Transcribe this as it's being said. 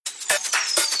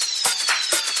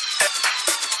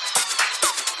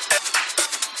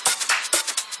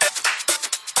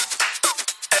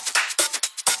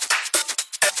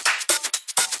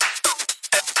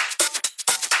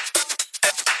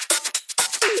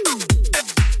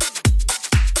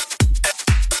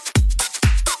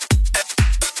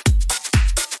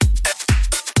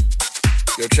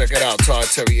Yo, check it out, Todd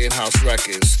Terry In-House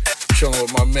Records. Chilling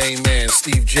with my main man,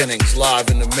 Steve Jennings, live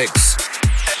in the mix.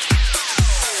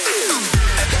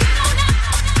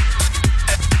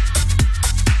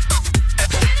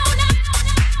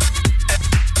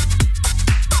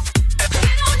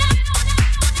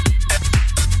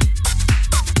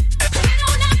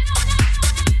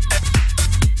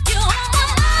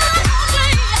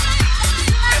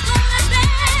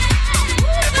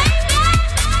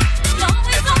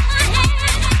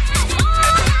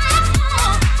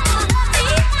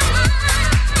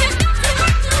 You got to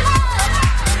work the love.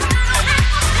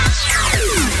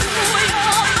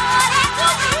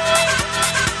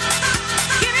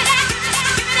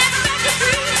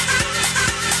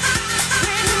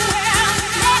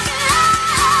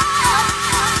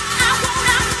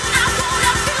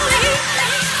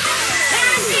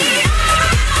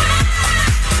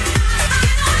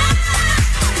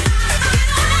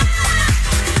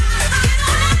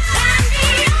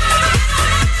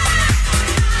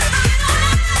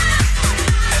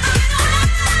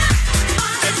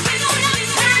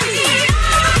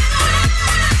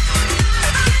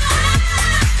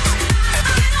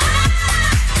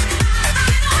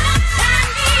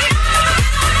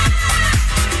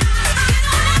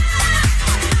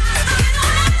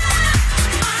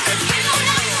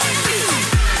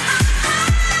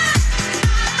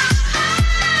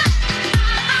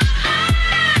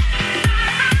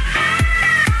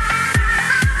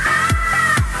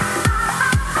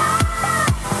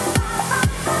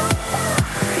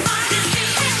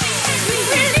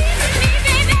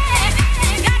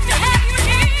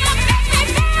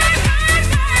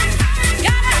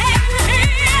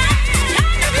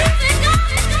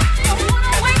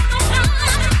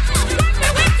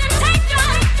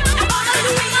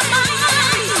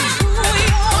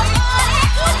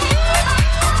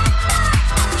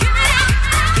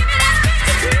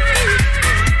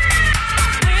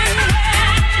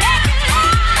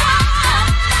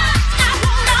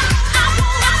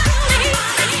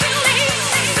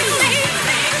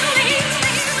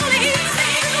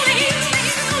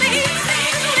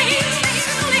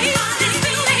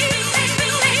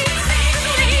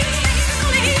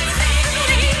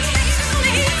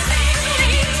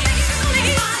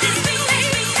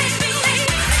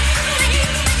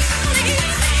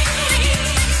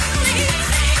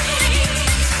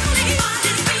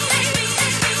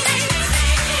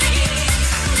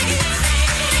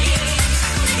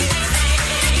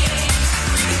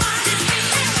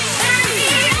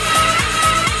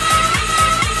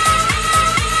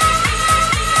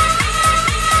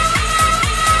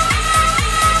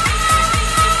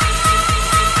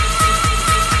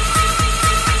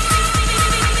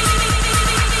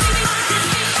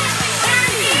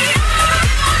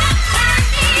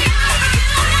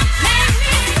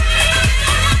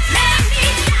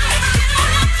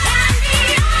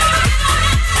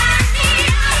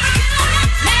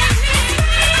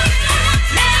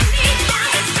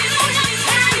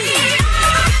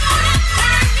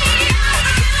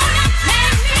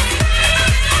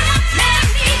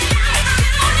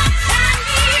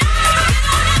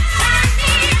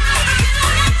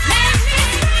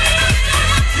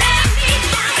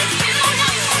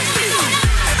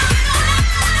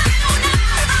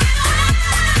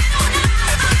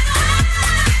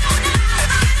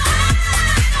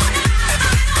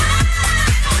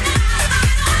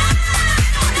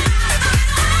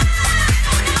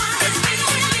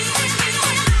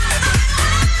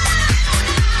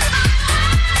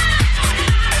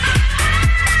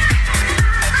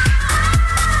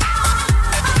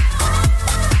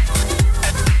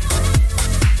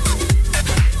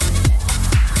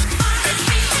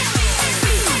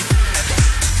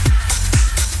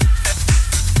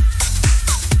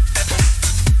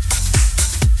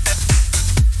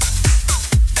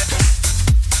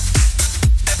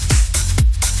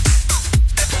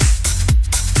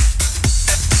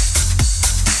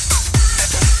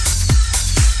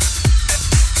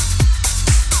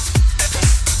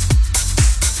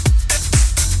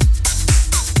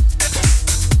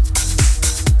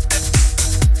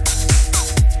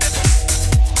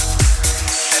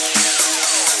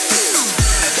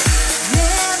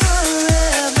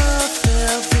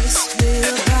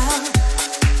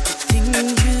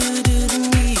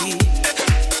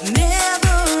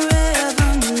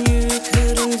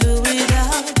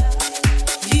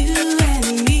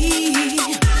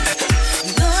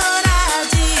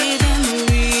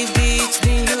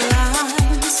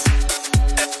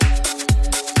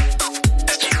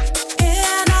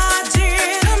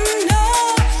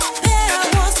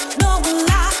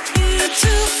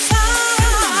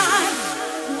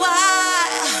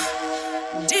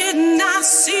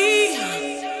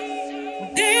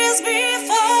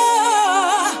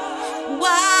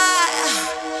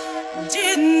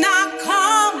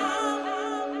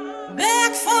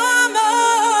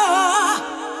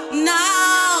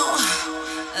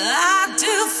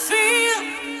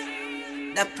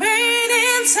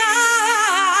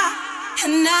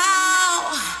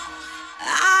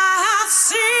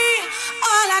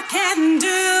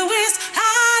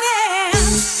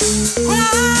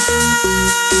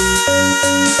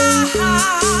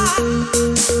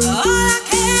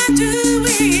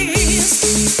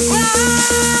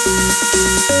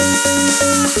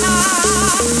 like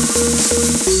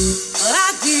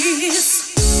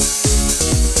this.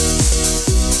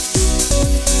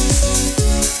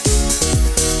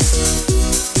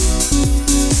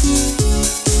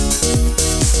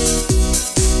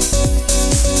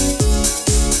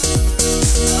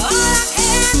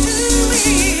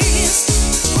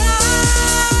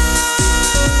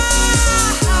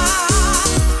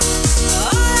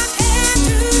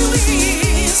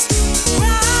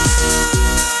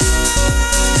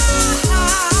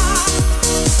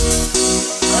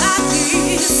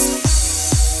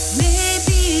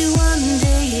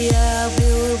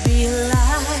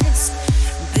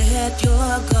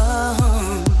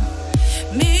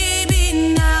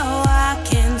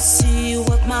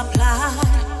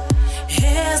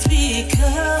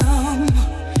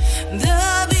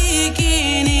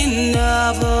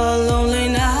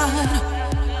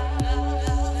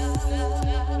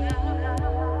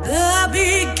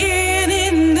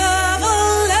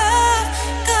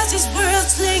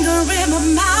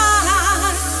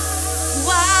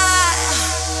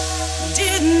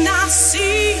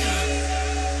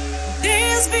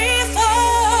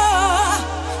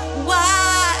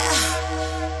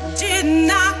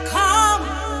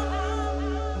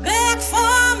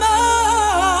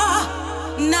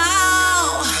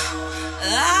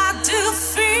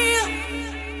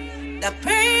 The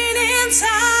pain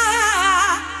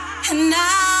inside, and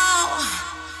now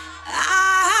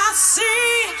I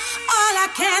see all I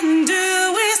can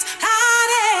do is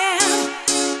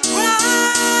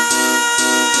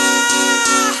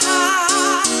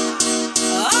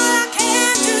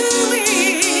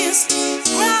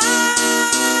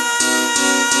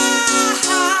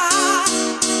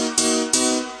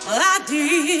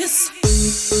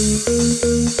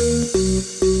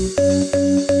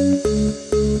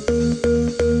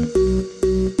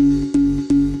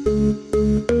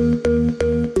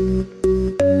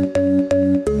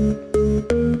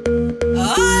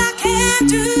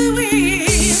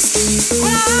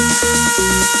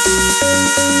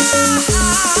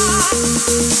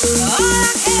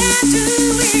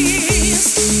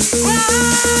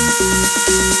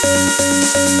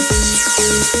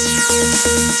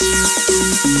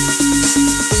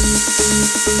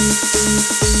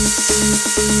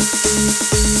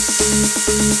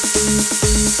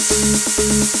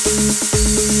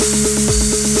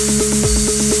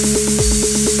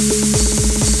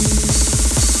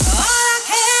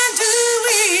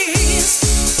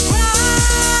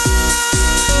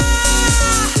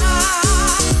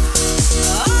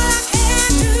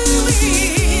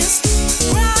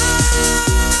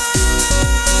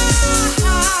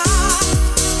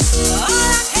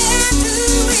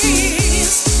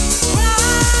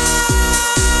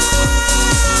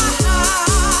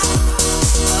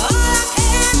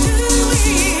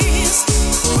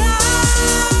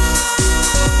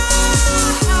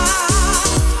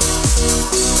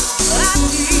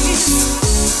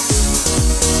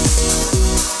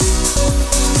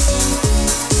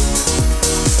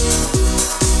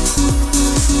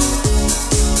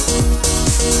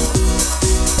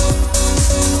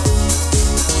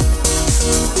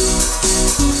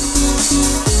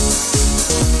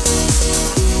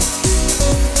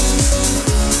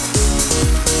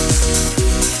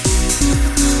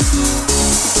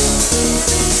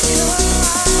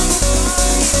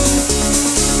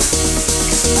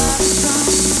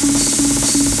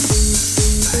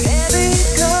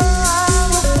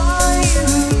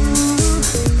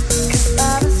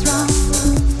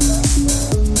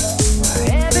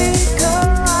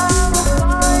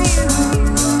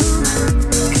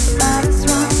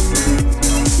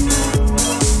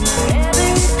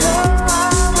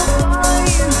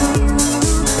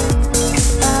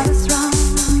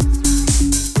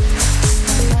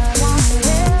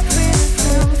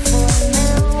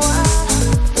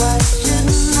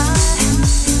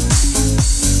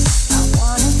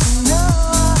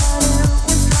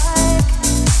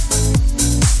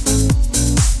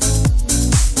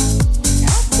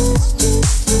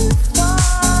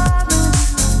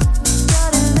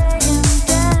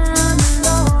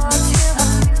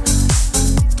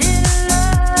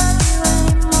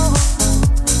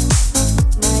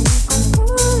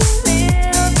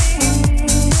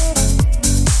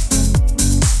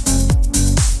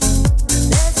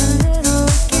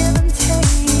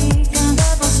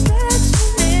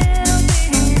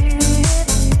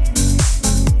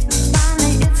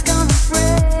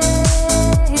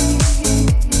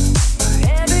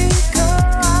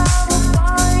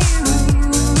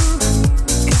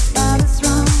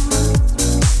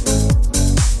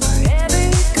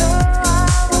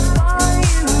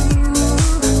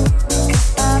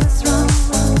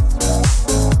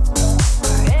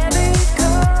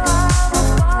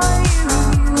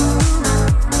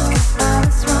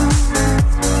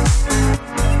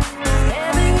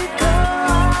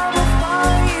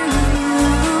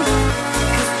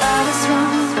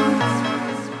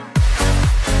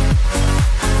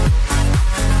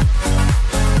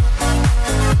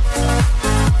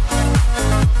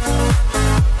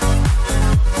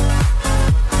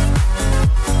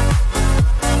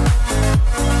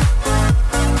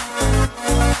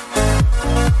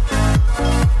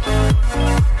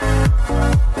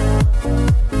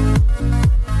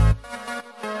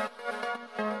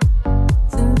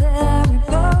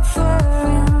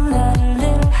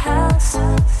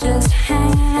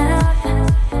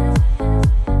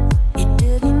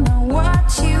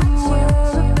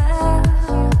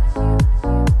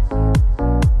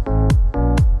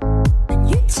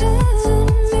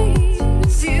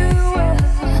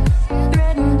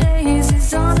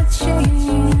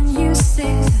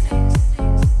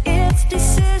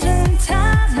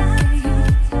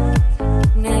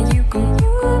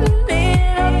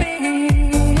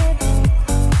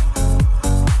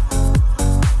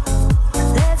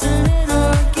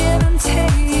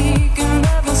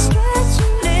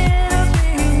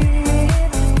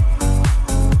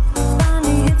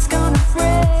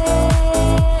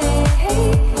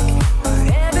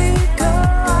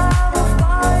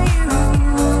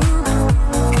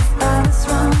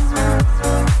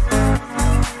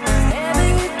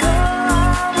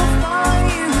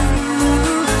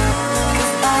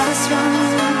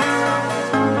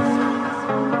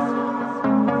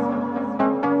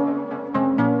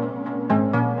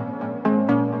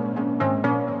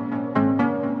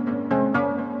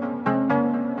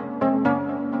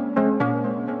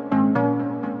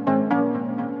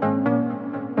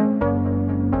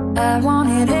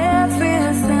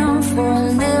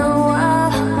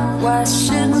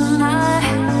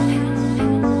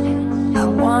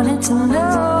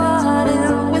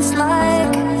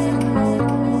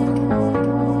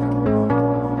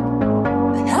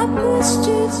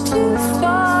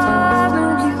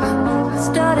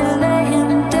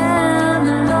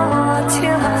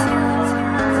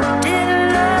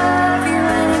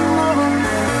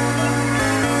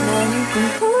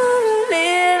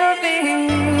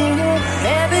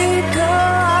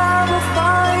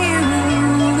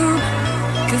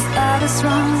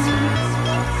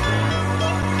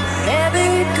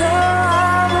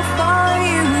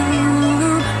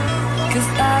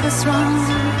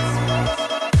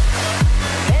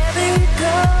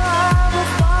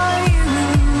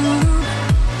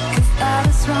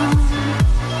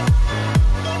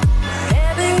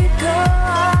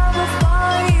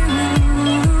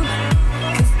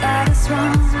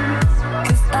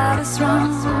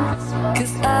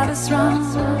was wrong,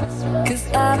 'cause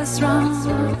I was wrong,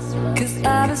 'cause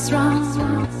I was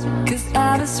wrong, 'cause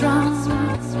I was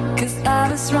wrong, 'cause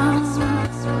I was wrong,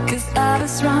 'cause I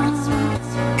was wrong,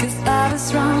 'cause I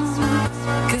was wrong,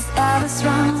 'cause I was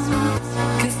wrong,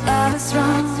 'cause I was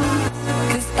wrong,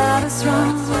 'cause I was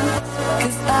wrong,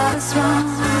 'cause I was wrong,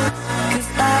 'cause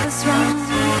I was wrong,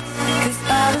 'cause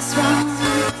I was wrong,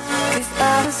 'cause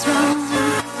I was wrong,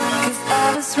 'cause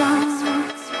I was wrong.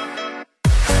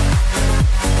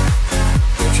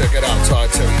 Check it out, Todd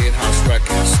Terry In-House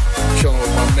Records. Chilling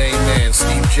with my main man,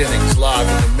 Steve Jennings, live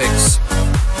in the mix.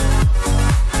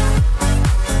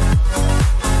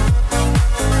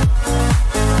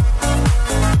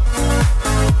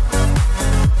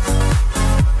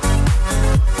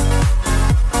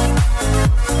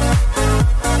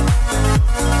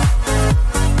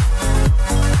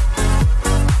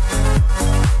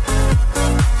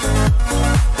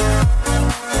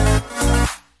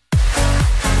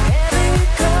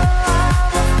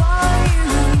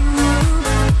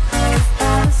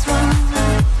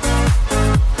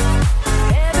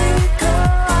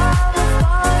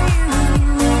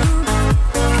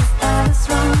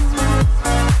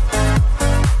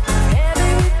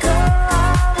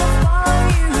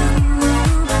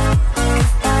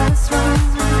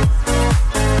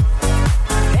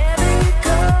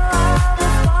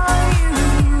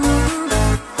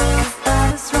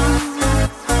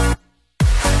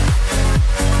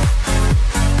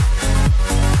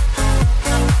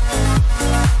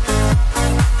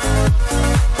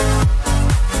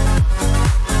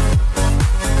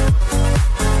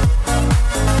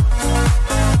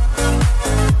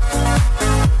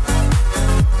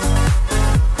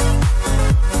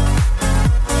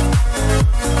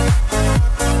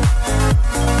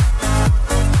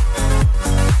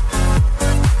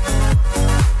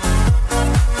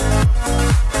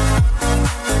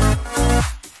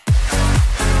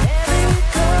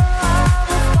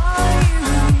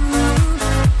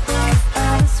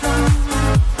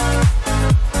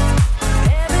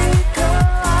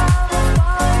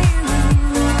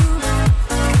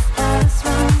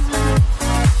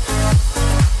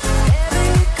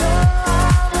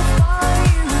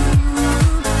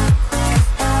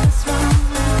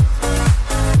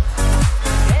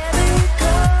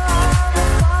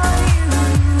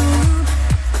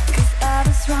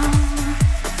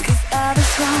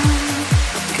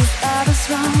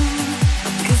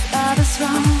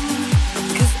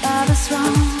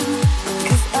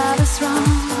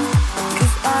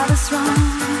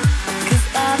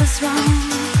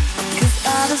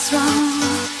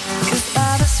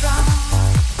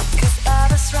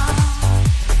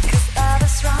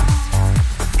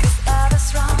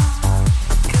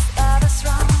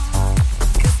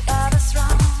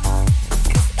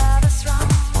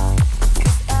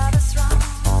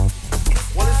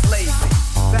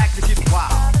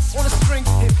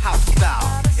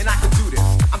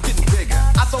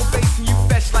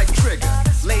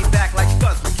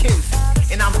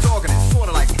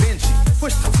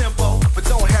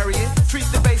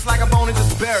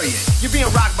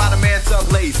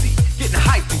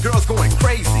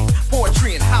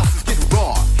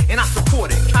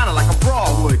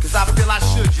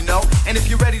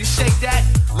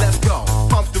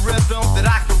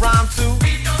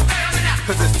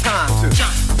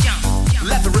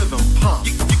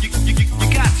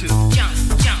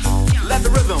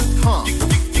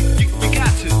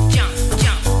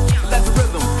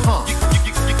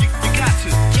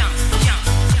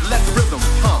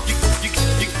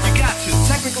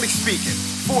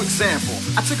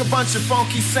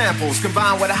 Samples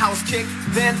combined with a house kick.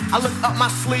 Then I look up my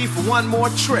sleeve for one more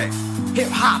trick.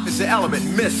 Hip-hop is the element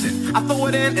missing. I throw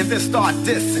it in and then start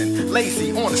dissing.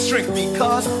 Lazy on the string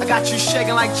because I got you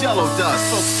shaking like Jello does.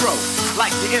 So stroke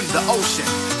like you're in the ocean.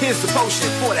 Here's the potion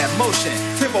for that motion.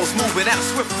 Tempo's moving at a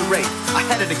swifter rate.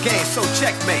 Ahead of the game, so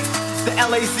checkmate. The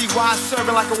L-A-Z-Y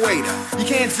serving like a waiter. You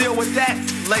can't deal with that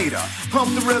later.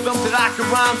 Pump the rhythm that I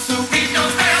can rhyme to.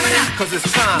 Cause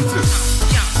it's time to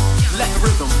let the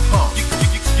rhythm pump.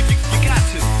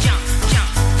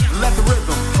 Let the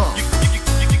rhythm pump.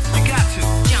 You got to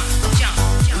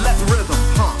let the rhythm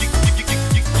pump.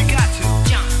 You got to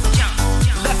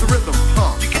let the rhythm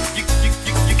pump. You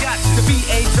got to. The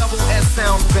B-A-double-S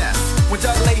sound best when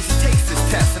Doug Lazy takes this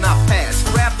test and I pass.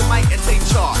 Grab the mic and take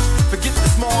charge. Forget the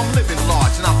small, I'm living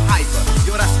large and I'm hyper.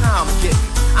 Yo, that's how I'm getting.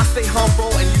 I stay humble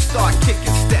and you start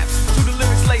kicking steps to the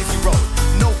lyrics Lazy wrote.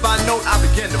 Note by note, I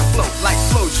begin to float like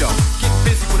Flojo. Getting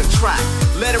busy with a track.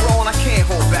 Let it roll, I can't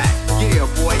hold back. Yeah,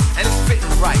 boy, and it's fitting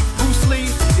right. Bruce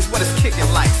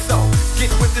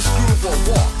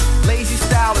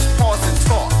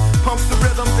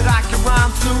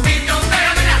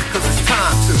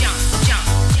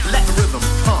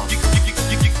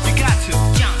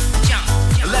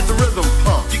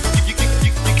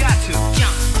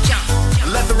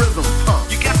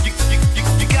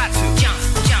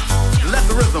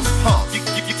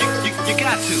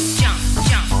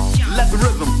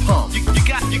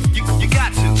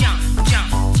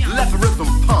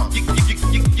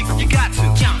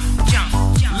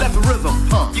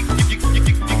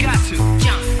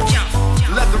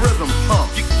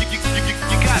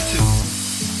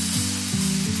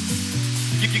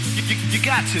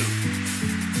to.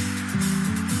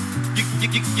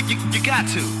 You got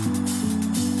to.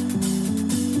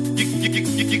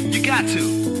 You got to.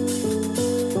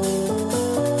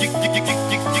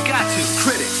 You got to.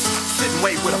 Critics sit and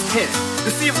wait with a pen to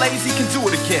see if Lazy can do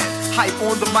it again. Hype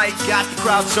on the mic, got the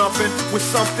crowd jumping with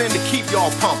something to keep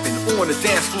y'all pumping. On the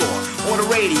dance floor, on the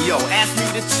radio, ask me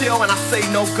to chill and I say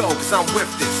no go, cause I'm with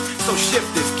this. So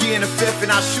shift this, gear in the fifth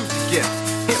and I'll shoot the gift.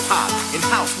 Hip hop and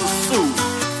house will soothe.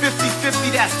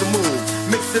 50-50, that's the move.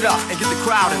 Mix it up and get the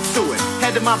crowd into it.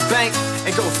 Head to my bank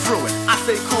and go through it. I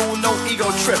say cool, no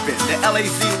ego tripping. The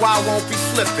Lazy won't be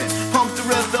slipping. Pump the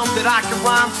rhythm that I can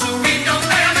rhyme to.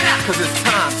 Cause it's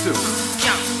time to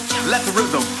let the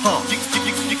rhythm pump. You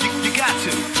got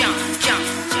to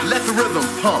let the rhythm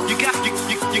pump. You got to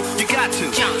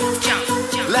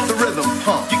let the rhythm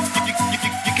pump. You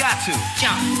got to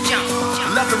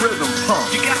let the rhythm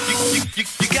pump. You got to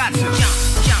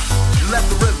let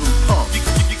the rhythm pump. You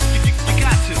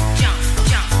got to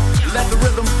let the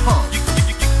rhythm pump. You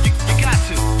got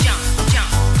to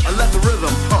let the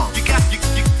rhythm pump. You got to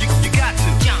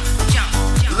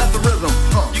let the rhythm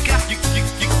pump.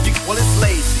 Well, it's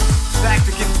Lazy, back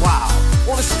to get wild.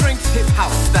 On the strength hip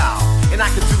house style, and I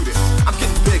can do this. I'm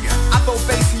getting bigger. I throw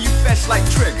bass and you fetch like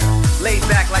Trigger. Laid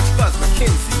back like Spuzz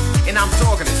McKenzie, and I'm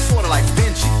dogging it sorta like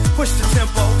Benji. Push the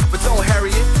tempo, but don't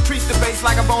hurry it. Treat the bass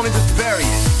like a bone and just bury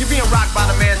it. You're being rocked by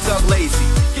the man Doug Lazy.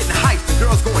 Getting hyped, the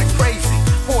girls going crazy.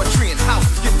 Poetry and house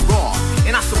is getting raw,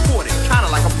 and I support it,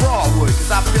 kinda like a brawl would,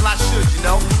 cause I feel I should, you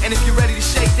know. And if you're ready to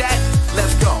shake that,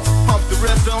 let's go. Pump the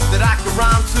rhythm that I can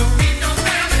rhyme to,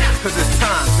 cause it's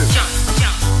time to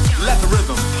let the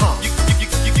rhythm pump. You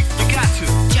got to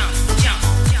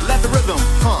let the rhythm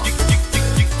pump.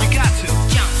 You got to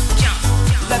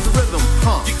let the rhythm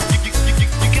pump. You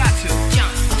got to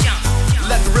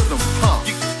let the rhythm pump.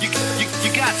 You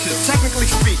got to. Technically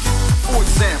speaking, for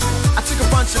example, I took a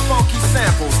bunch of funky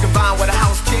samples combined with a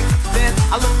house kick. Then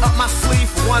I look up my sleeve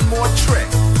for one more trick.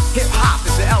 Hip hop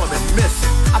is the element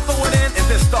missing. I throw it in and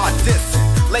then start dissing.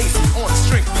 Lazy on the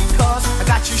string because I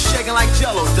got you shaking like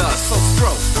Jello does. So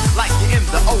stroke like you're in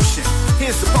the ocean.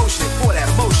 Here's the potion for that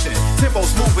motion.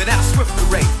 Tempo's moving at a swifter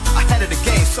rate. Ahead of the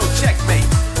game, so checkmate.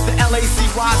 The Lazy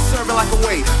serving like a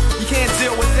waiter. You can't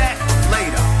deal with that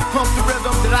later. Pump the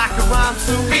rhythm that I can rhyme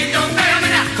to,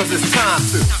 cause it's time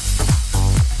to.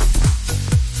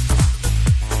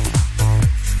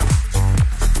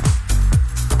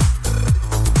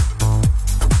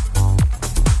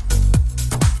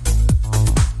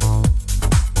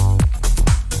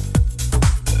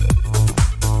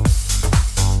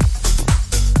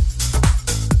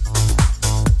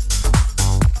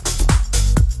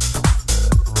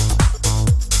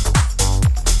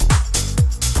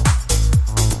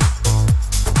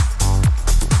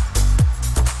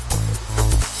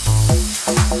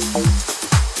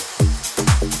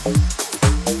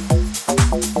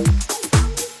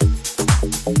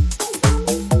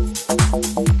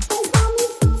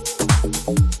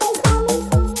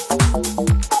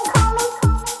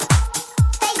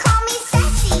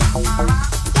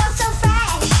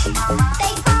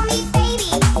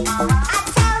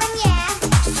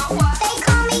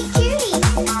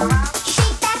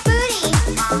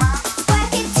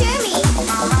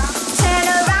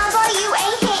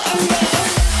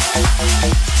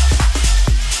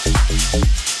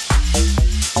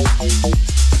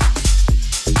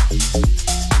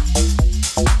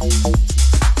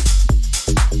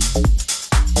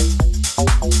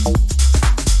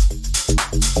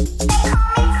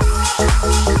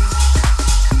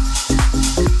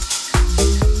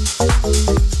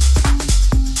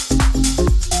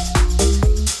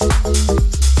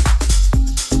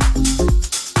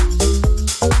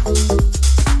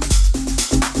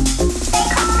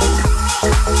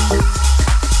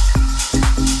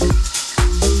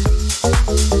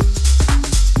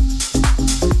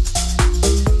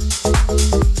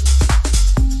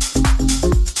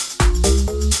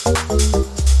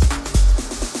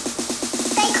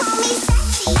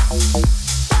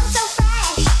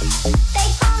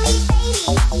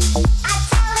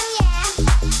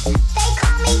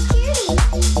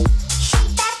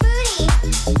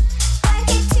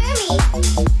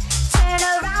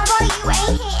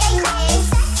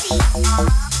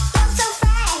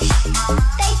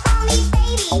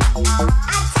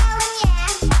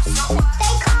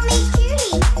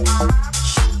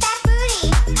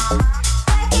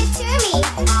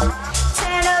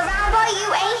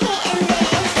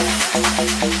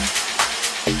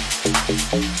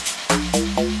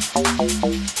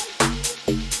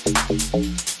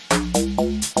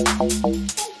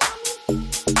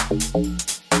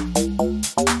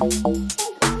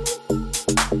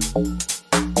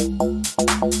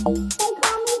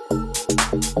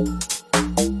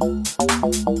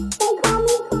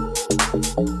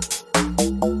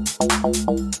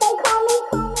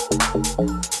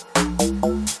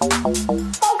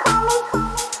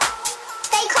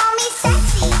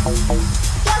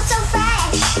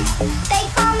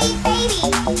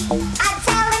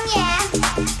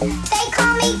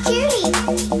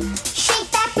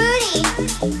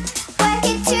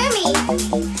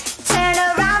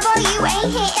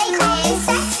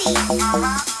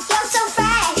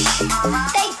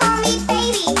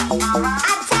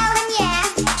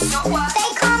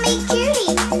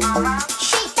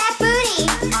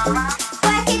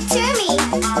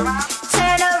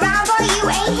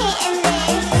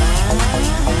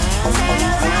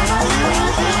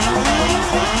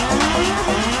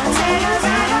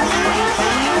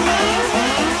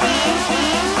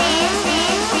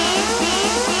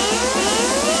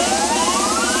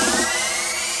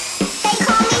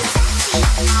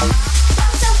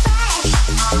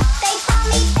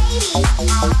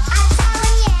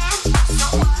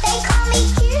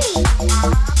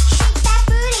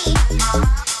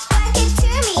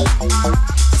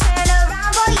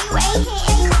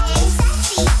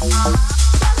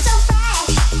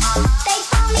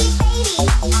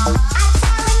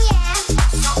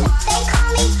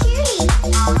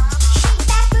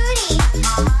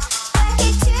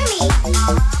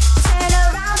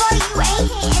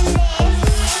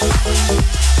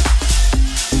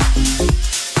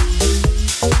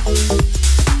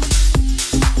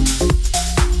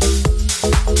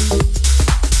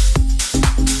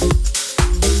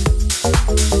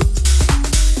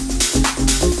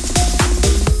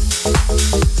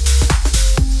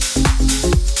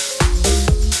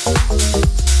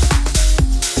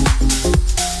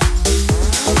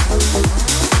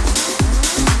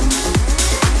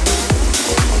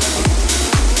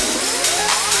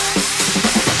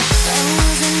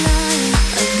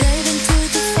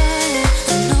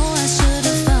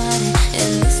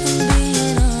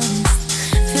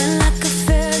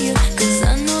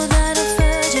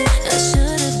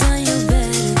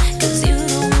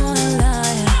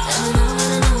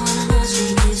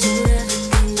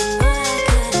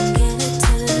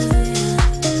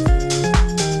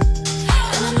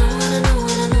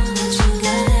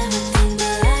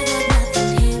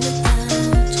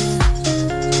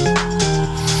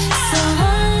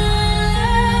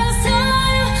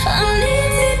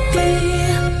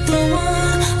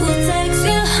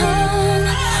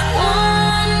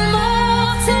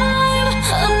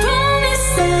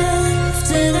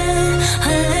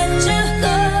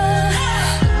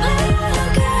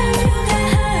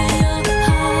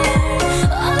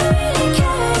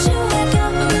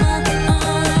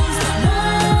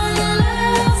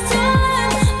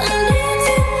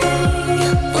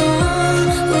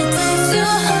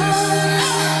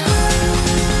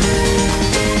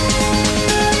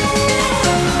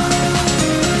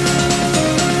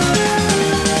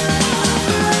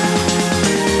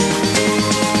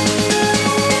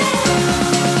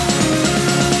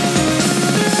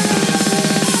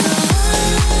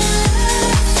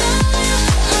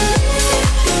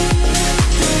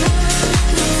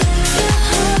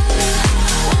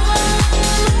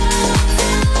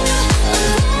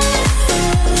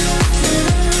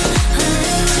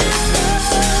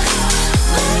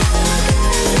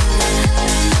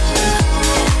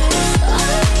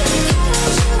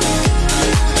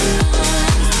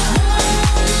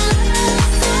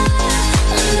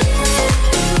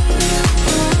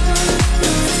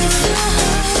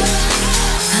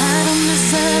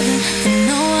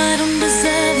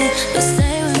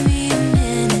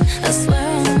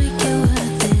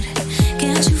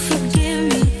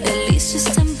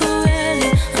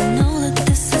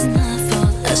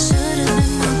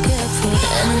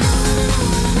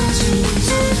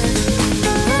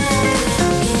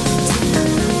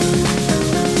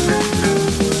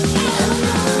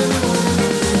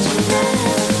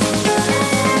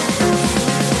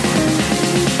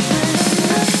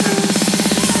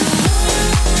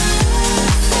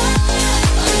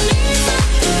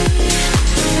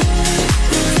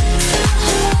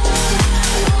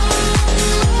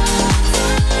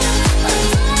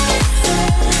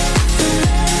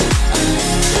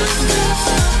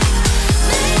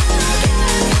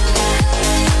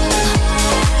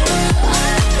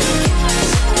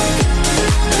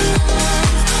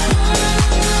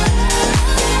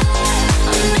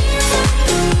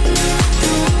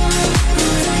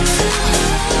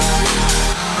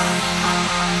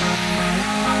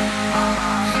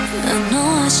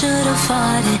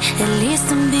 At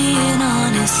least I'm being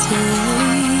honest here.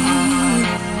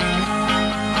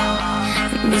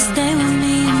 But stay with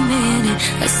me a minute,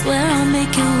 I swear I'll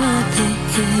make it worth it.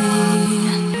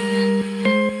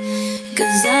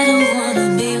 'Cause I don't wanna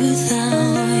be without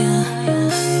you.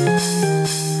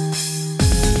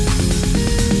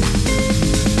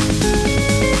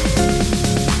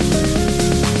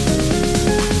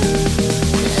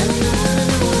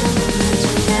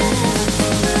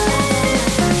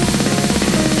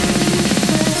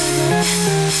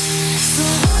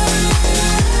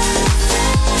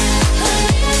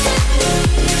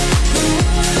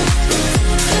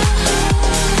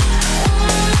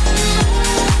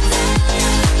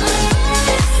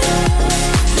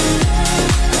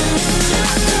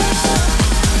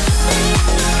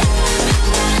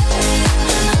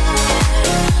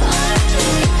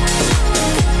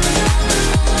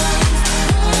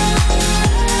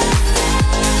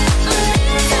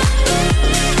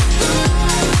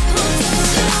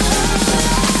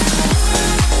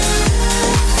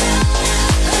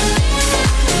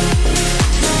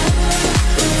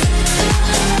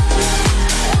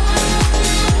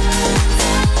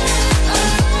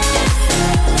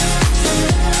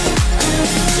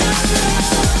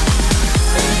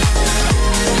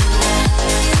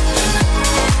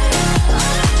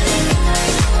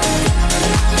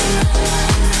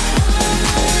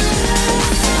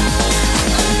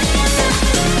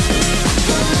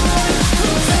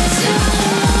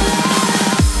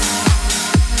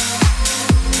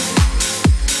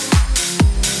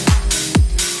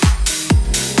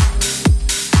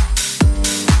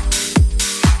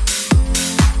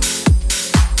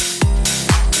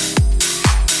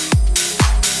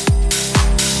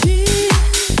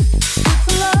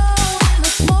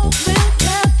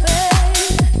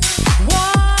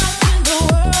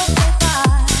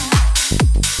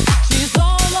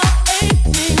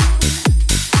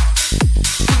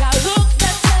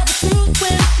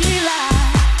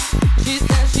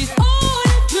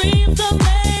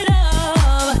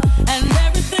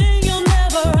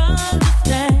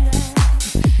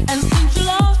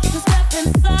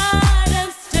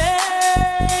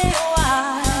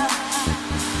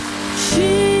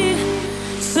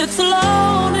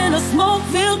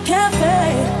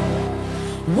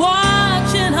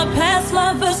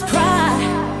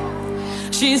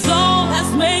 She's all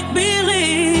that's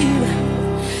make-believe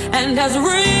and as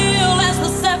real as the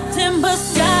September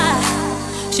sky.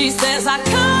 She says, I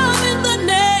come in the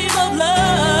name of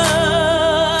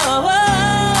love.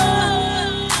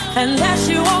 And as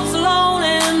she walks alone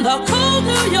in the cold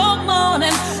New York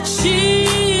morning,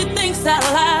 she thinks out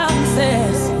loud and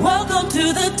says, welcome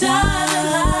to the diamond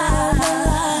line.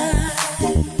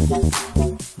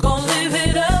 Gonna live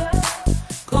it up,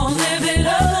 gonna live it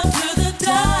up to the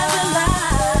diamond line.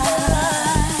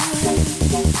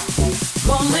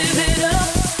 Gonna live it up,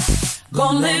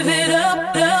 gonna live it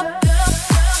up, up.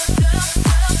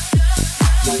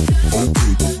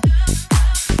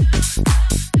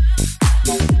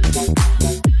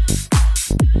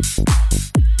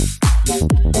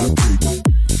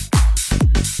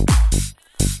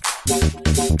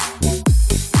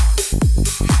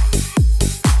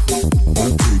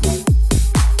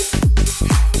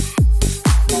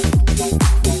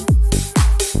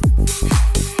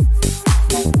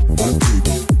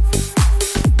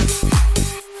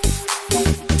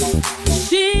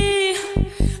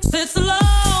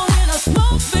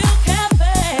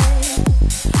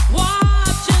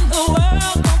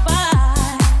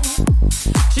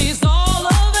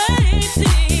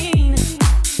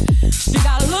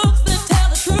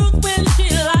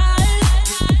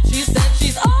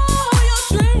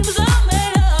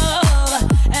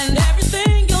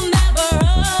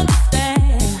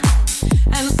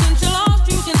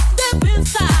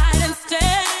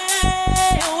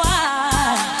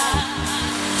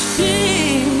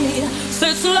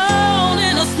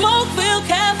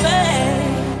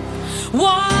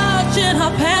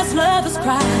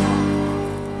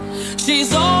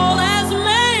 She's all as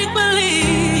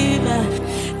make-believe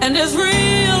and as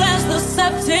real as the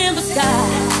September sky.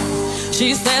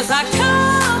 She says, I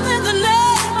come in the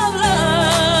name of love.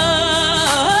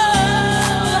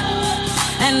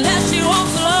 And as she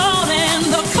walks alone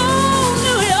in the cold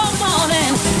New York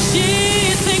morning, she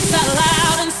thinks out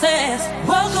loud and says,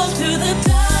 welcome to the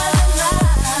diamond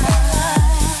line.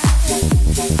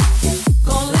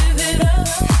 Gonna live it up,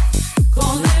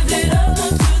 gonna live it up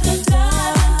to the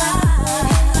diamond line.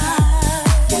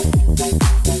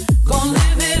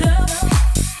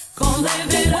 Gonna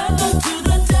live it up to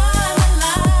the diamond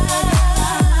line.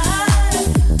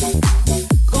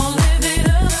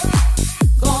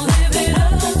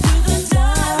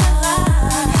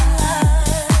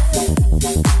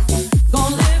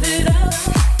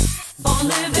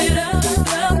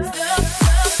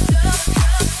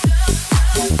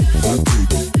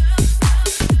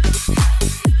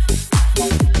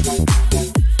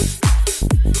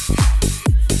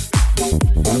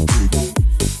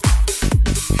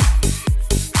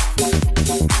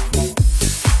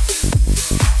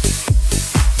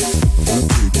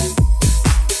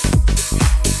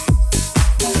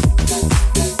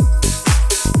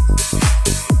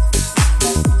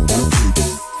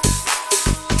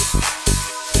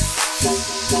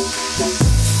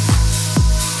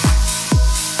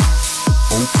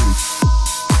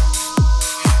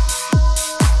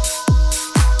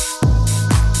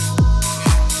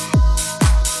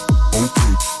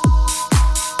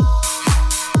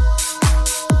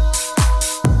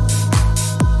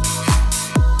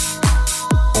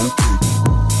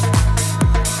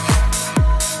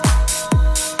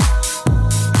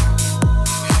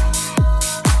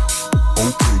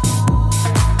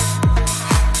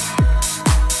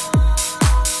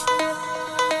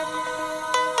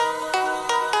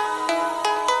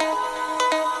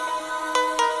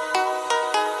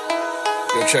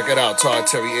 check it out, Todd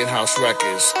Terry In-House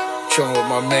Records. Chilling with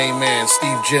my main man,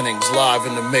 Steve Jennings, live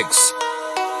in the mix.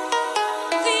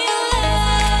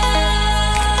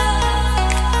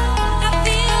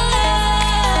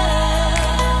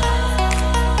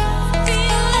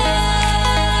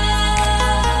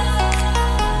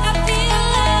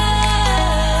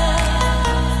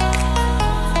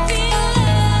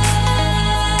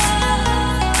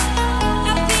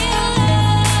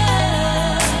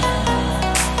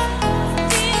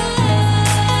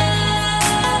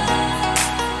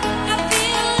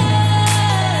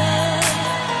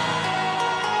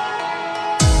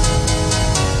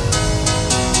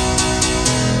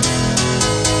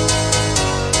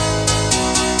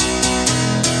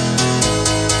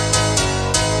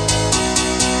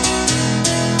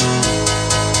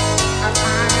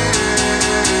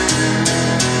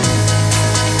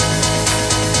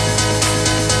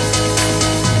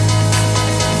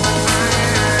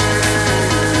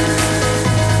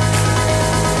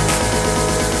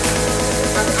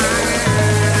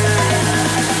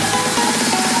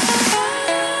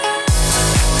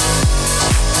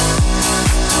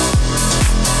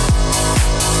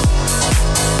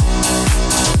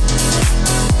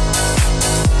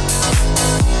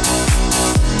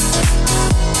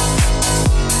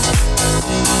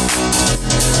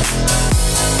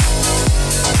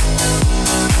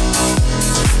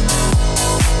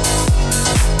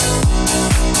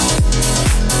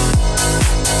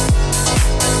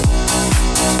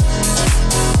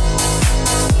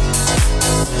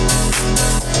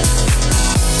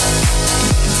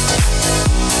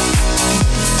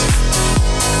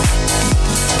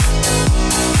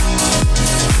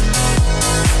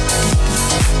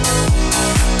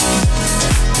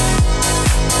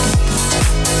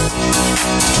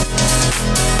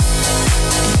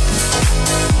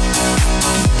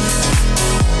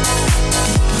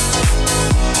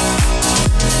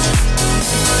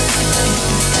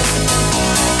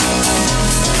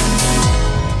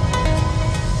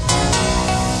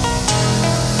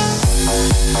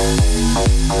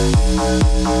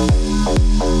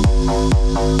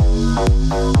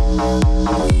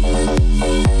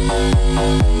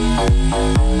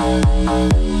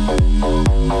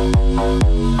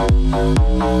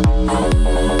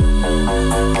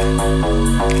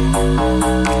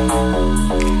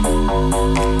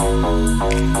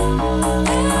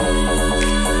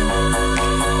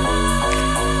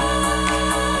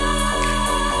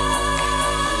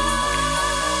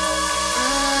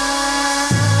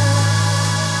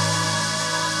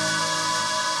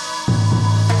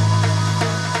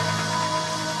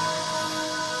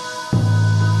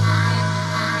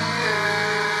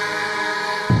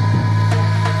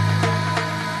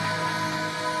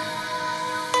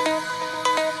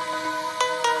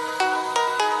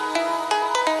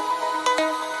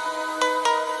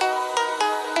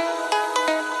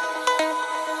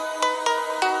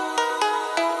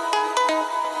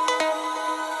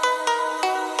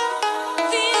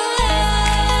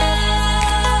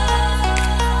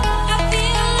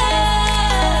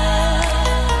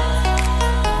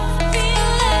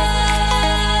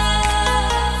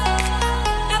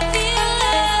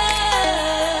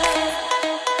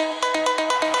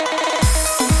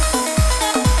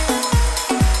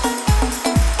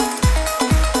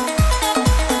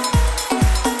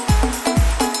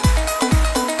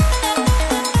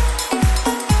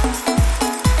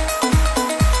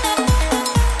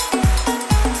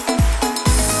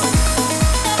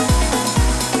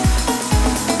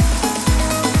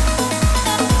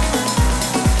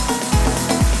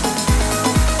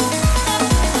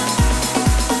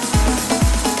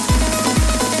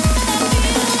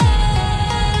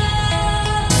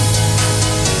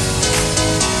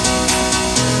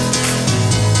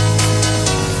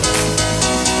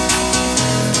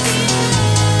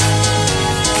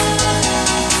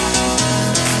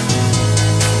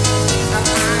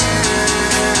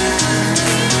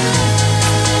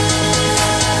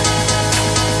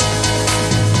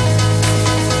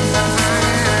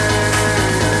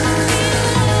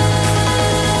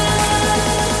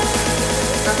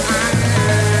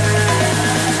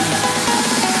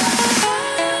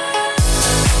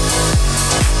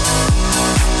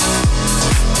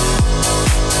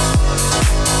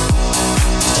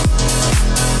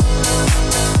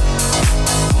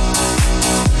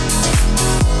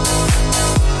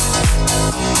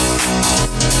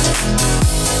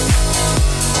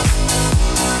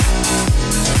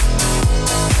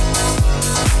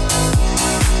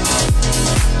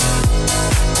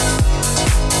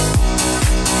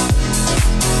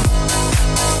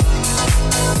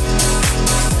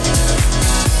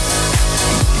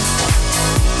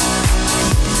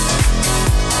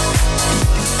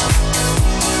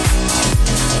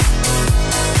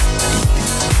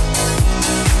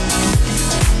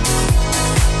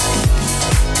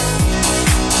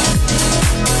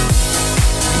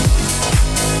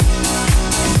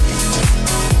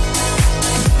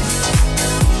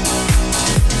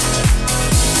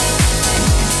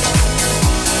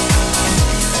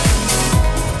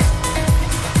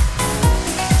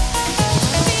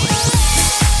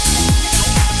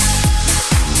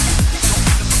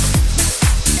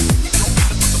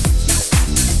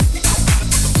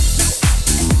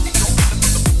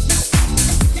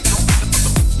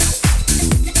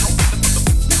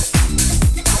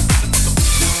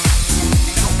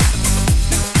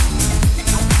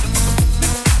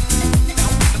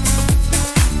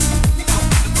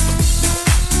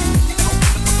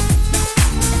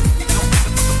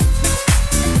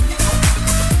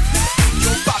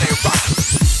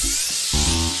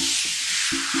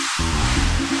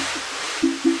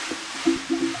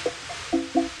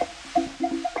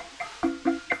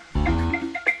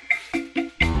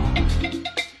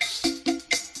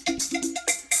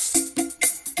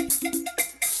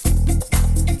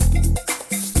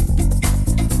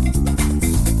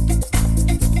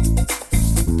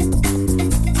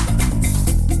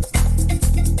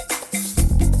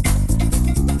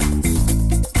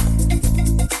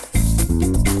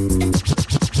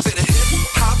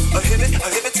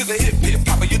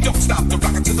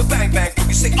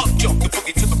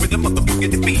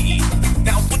 boogie to beat.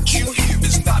 Now what you hear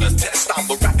is not a test, I'm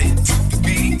a rapping to the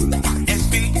beat. And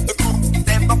me, the crew,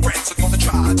 and my friends are gonna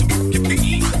try to move your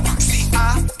beat. See,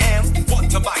 I am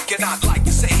Wonder Mike, and I'd like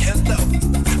to say hello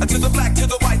to the black, to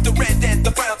the white, the red, and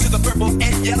the brown, to the purple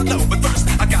and yellow. But first,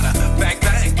 I gotta bang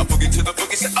bang, a boogie to the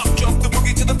boogie, say up jump the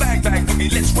boogie to the bang bang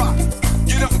boogie. Let's rock.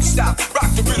 You don't stop, rock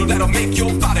the riddle that'll make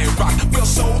your body rock. Well,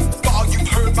 so far you've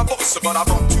heard my voice, but I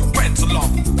brought two friends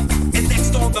along. And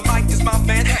next on the mic is my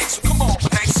man Hank. So come on,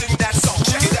 Hank, sing that song.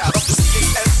 Check it out. I'm the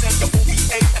CAS and the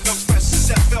OVA and the rest is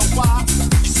FLY.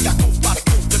 You see, I go by the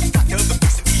code, the doctor, the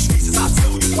piece of these reasons, I'll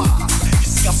tell you why. You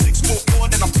see, I'm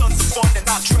 6'4", and I'm tons of fun, and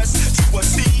I dress to a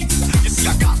T. You see,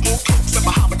 I got more clothes than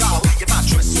Muhammad Ali, and I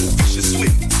dress so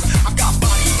viciously. I got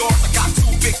bodyguards, I got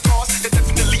two big cars, that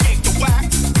definitely ain't the whack.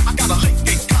 I got a late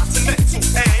Continental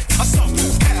and a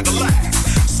sunroof Cadillac.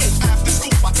 So after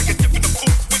school, I take a dip in the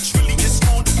pool, which really is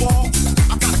on the wall.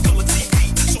 I got a color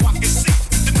TV, so I can see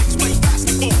the Knicks play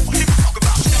basketball. Here we talk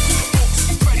about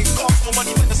checkbooks, credit cards, more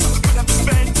money than the sucker could ever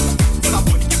spend. But I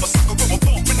wouldn't give a sucker a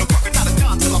bump in the rockin' out of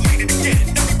dime till I made it again.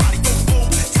 Everybody go,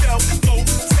 tell,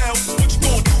 what you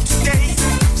gonna do today?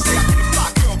 Say I get a fly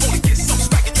girl, gonna get some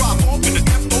smack and drive off in the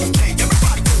Death Row J.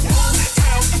 Everybody go,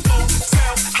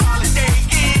 tell, Holiday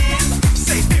Inn.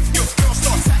 Say if your girl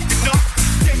starts acting up,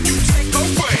 then you take a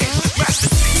break.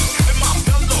 Master G and my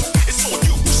mellow, it's on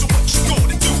you. So what you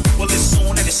gonna do? Well, it's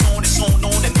on and it's on,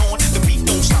 and on. The beat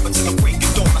don't stop until the break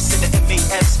of dawn. I said the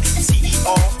MASTERAG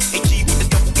with the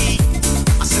double E.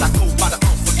 I said I go by the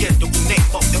unforgettable name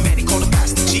of the man they call the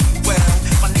Master G. Well,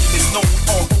 my name is known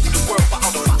all over the world by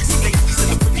all the foxy ladies and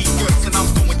the pretty girls, and I'm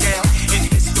going down in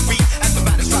history as the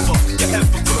baddest rapper you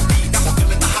ever could be. Now I'm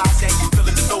feeling the highs and you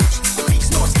feeling the lows. The beat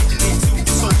starts getting into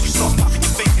your soul. You start popping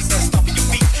your fingers and stomping your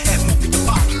feet and moving your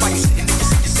body while you're sitting in your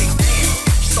seat. You say damn.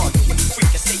 You start doing the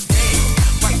freak and say damn.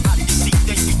 Right out of your seat,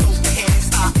 then you throw your hands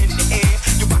high in the air.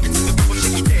 You're rocking to the rhythm,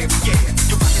 shake it there, yeah.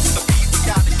 You're rocking to the beat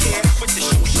without a care. With the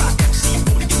show shot MC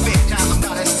holding your bed. Now I'm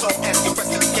not as tall as the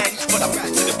rest of the gang, but I rap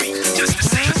to the beat just the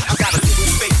same. I got a little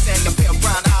face and a pair of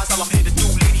brown eyes. All I'm here to do,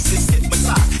 ladies, is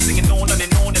hypnotize. Singing on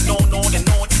and on and on and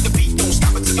on. The beat don't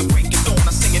stop until the break of dawn.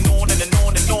 I'm singing on and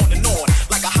on and on and on.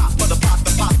 Like a hot butter pop,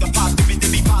 the pop,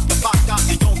 dibby, pop, the pop, dot.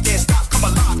 You don't dare stop, come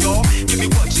alive, y'all. Give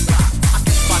me what you got. I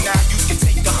guess by now you can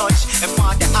take a hunch and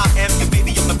find that I am the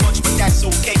baby of the bunch, but that's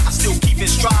okay. I still keep it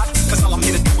stride, cause all I'm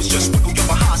here to do is just wiggle your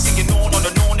behind. Singing on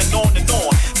and on and on and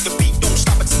on. The beat don't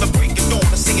stop until the break of dawn.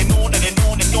 I'm singing on and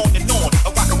on and on and on. I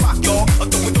rock, y'all. I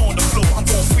throw it on the floor. I'm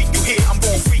gon' freak you here, I'm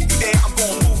gon' freak you there. I'm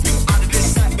gon' move you out of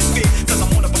this atmosphere, cause I'm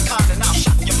one of a kind and I'll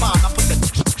shock your mind. I put the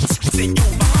in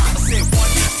your behind. I said 1,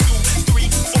 2, 3,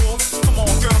 4. Come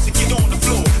on, girls, and get on the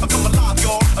floor. I come alive,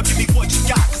 y'all. Give me what you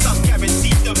got, cause I'm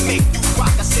guaranteed to make you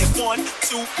rock. I said 1,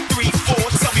 2, 3, 4.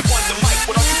 Tell me one the mic,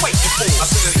 what are you waiting for? I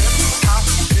said hip hop,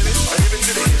 hit it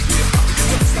to the hip, hip hop. You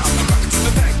don't stop, you rock it to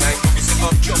the bang bang. You say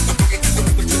up, jump the boogie to the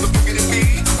boogie to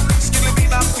beat. Skilly be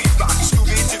like we rock,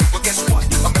 Scooby Doo. But guess what?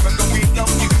 America, we love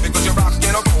you because you're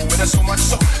rockin' a roll, and there's so much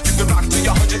so you can rock till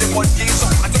you're 101 years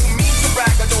old. I don't mean to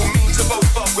brag, I don't mean to boast,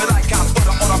 but we like our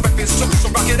butter on our breakfast too. So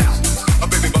rock it out, a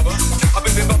baby bubba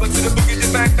to the boogie to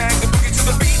bang bang, the boogie to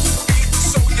the beat.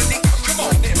 So unique, come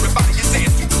on, everybody, you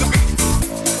dance to the beat.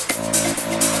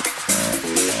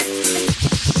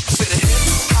 I said a hip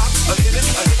hop, a hit it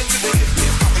to the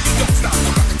hip hop, and you don't stop,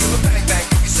 you rock it to the bang bang.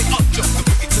 You say up jump the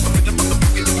boogie to the rhythm of the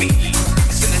boogie to beat.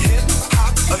 I said a hip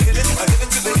hop, a hit it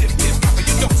to the hip hop, and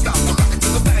you don't stop, you rock it to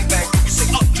the bang bang. You say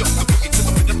up jump the boogie to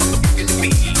the rhythm of the boogie to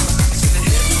beat. I said a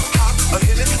hip hop, a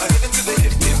hit it to the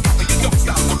hip hop, and you don't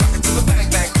stop, you rock it to the bang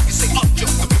bang. You say up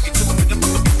jump the boogie to the rhythm of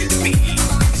the boogie to beat.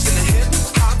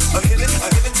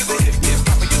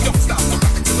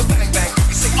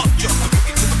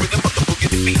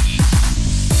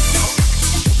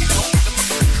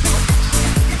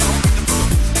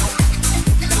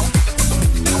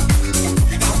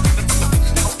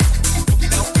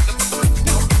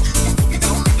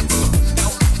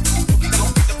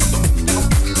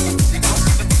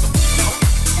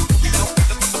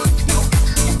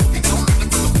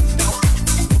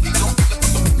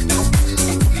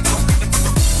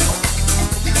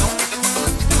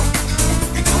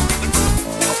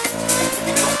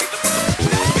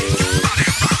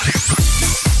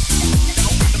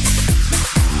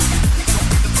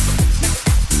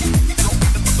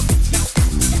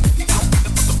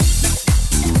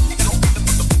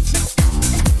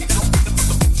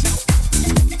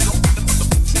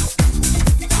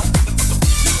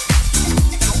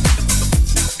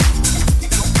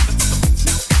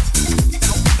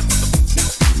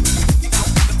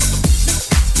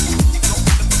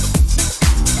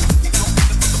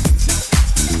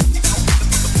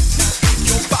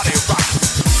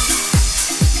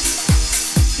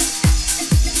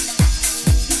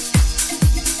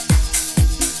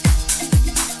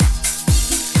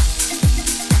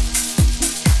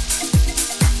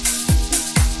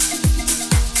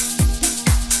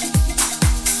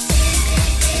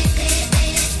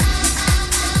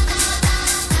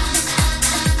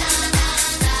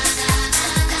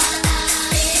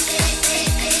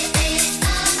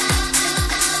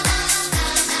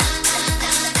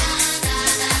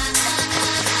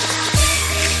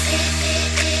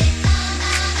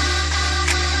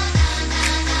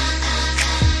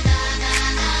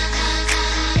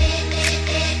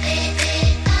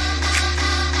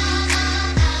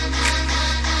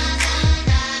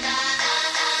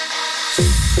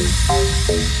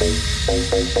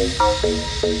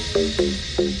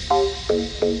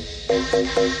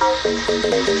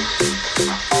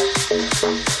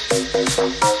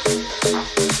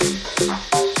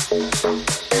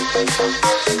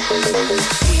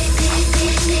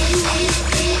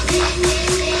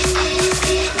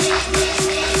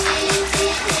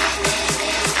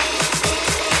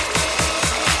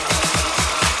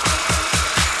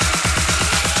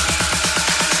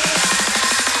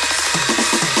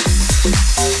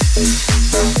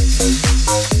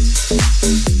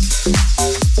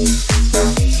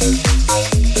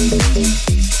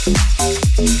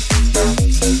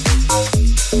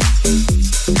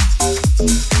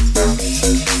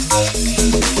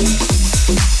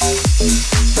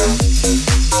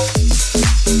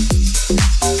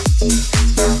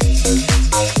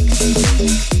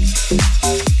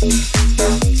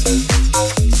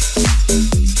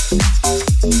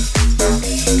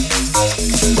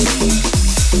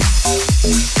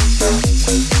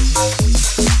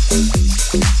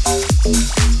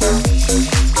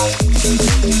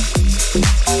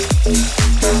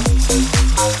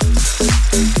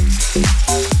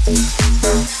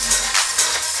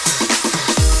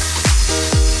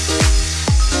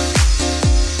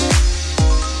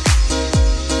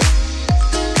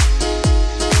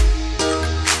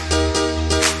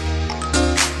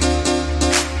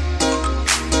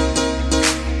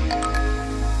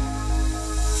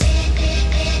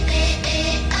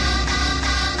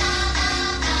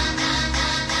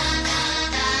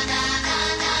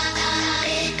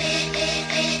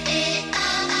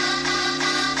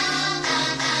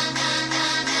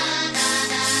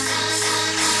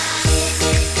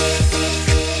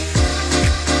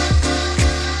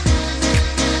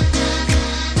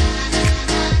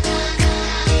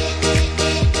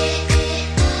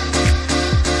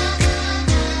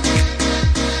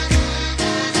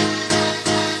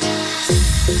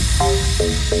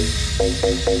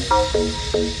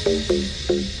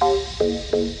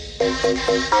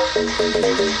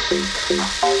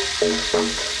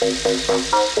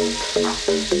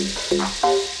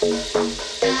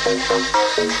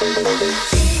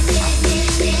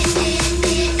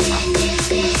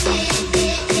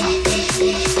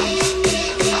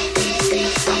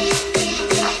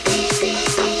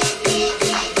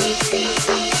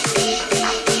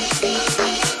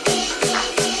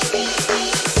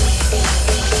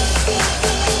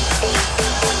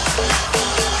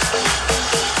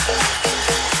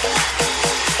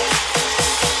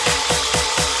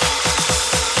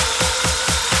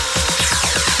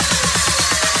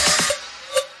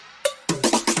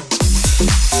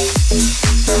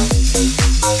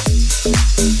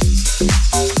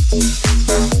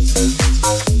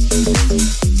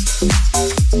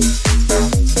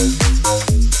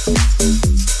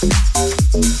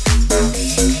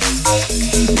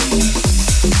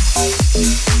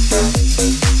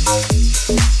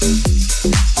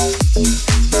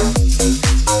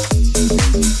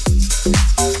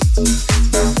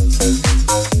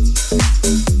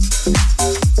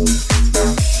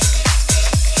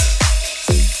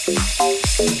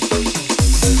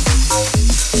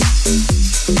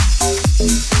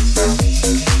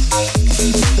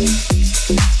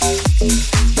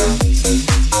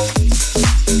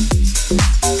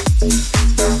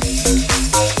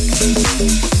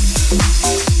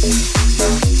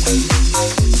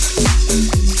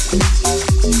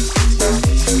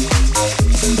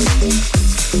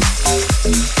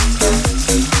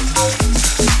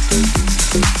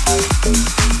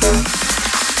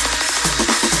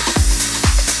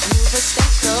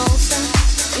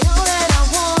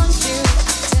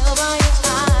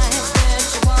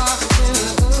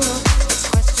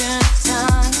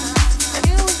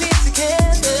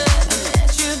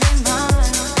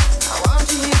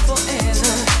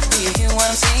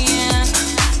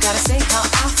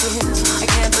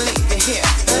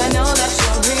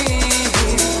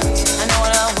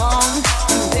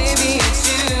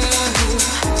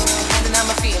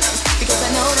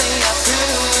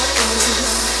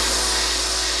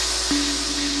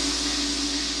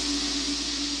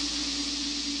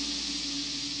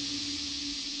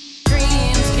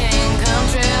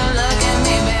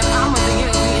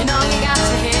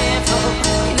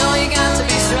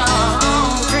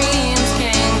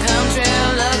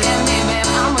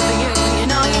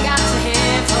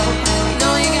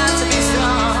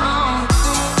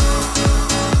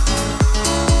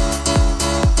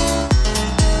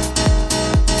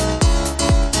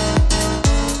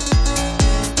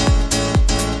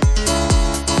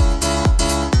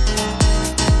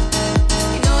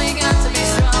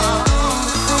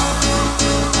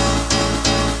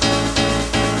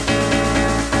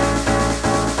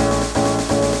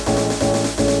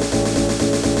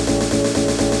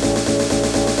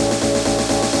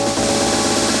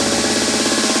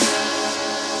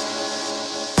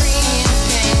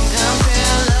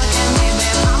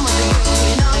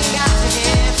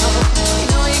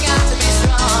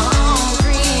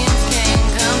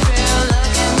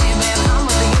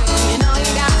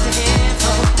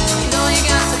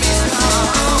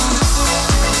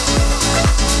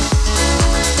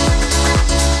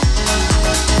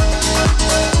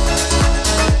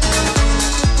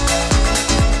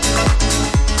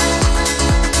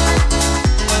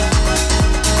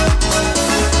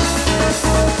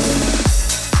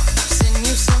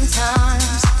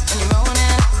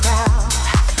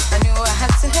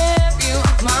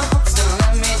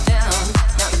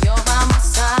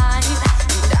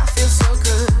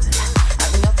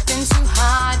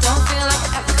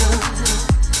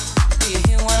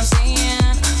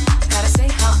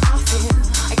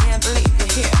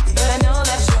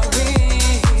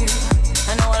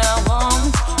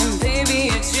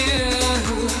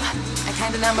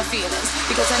 understand my feelings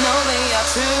because I know they are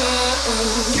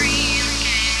true. Dreams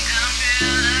can come true.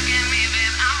 Look at me,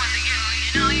 babe, I'm with you.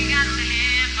 You know you got to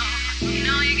hit hope. You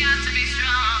know you got to be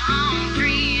strong.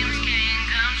 Dreams can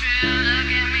come true.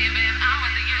 Look at me, babe, I'm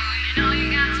with you. You know you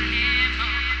got to hit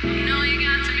hope. You know you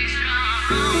got to be strong.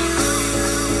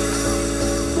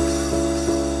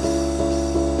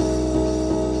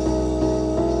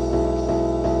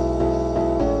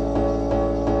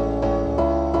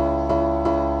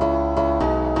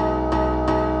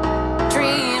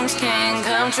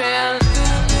 Trail.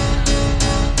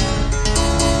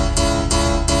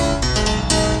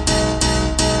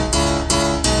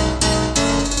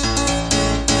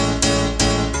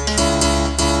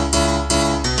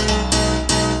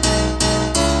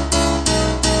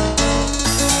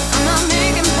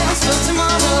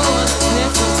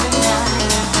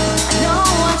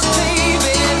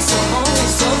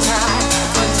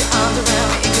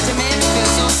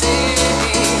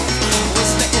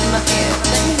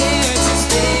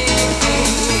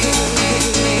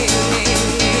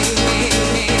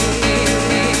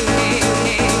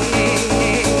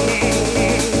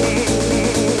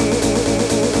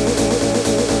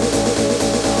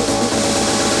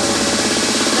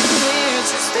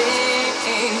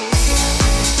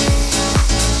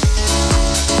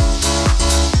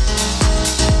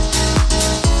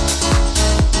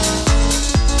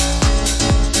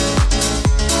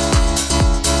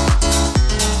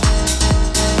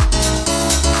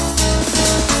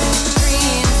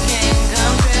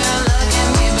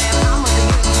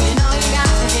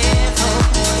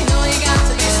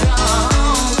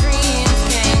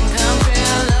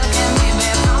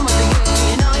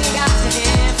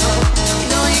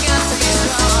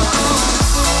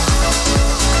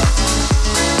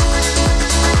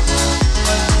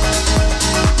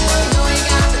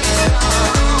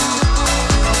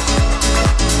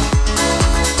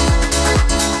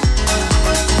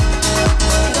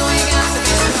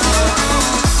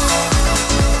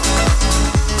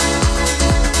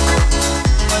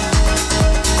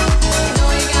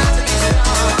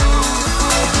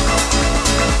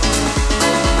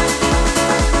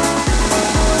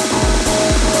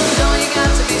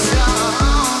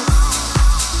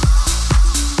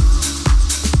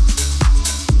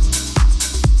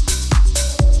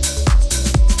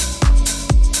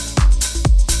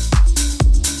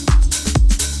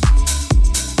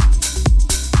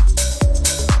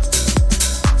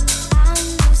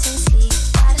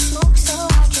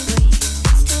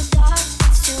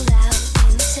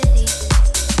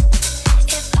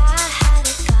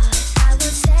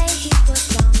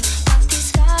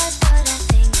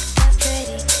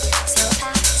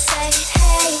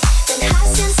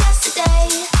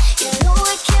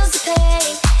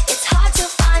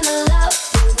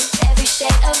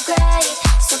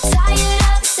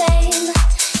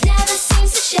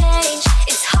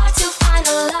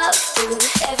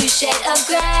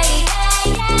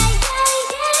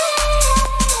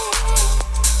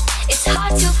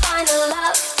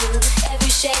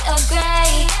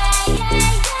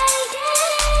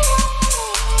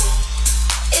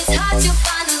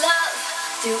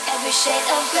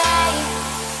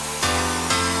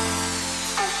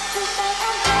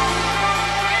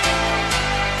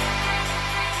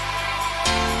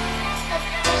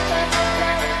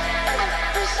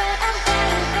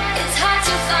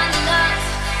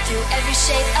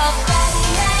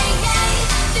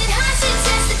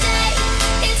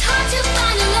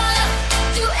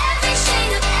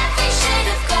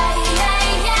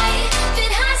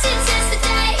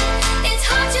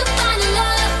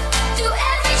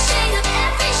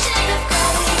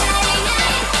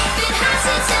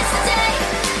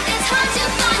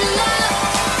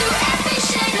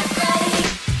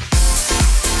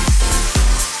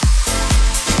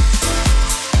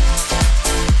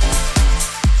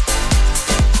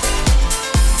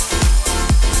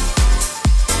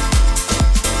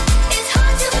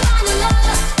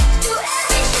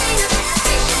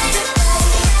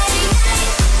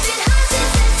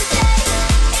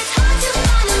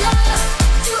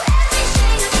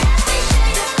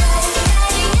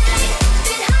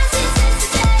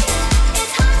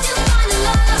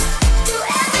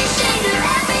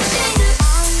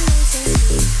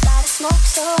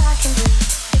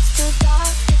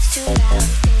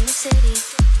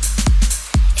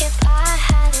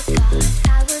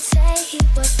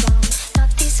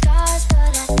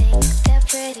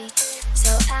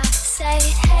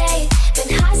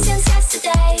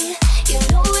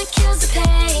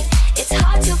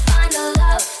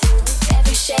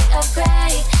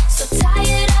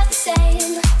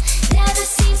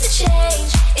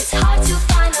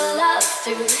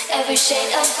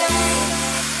 shade of gray.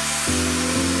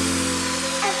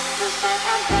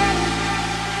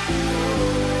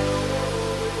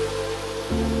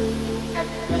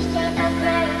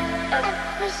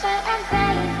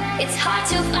 It's hard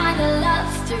to find a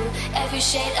love through every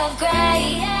shade of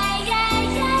gray.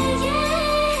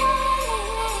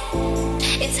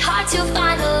 It's hard to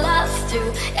find a love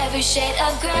through every shade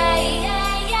of gray.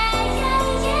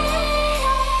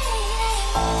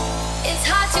 It's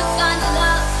hard to find a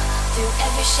love through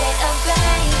every shade of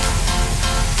gray.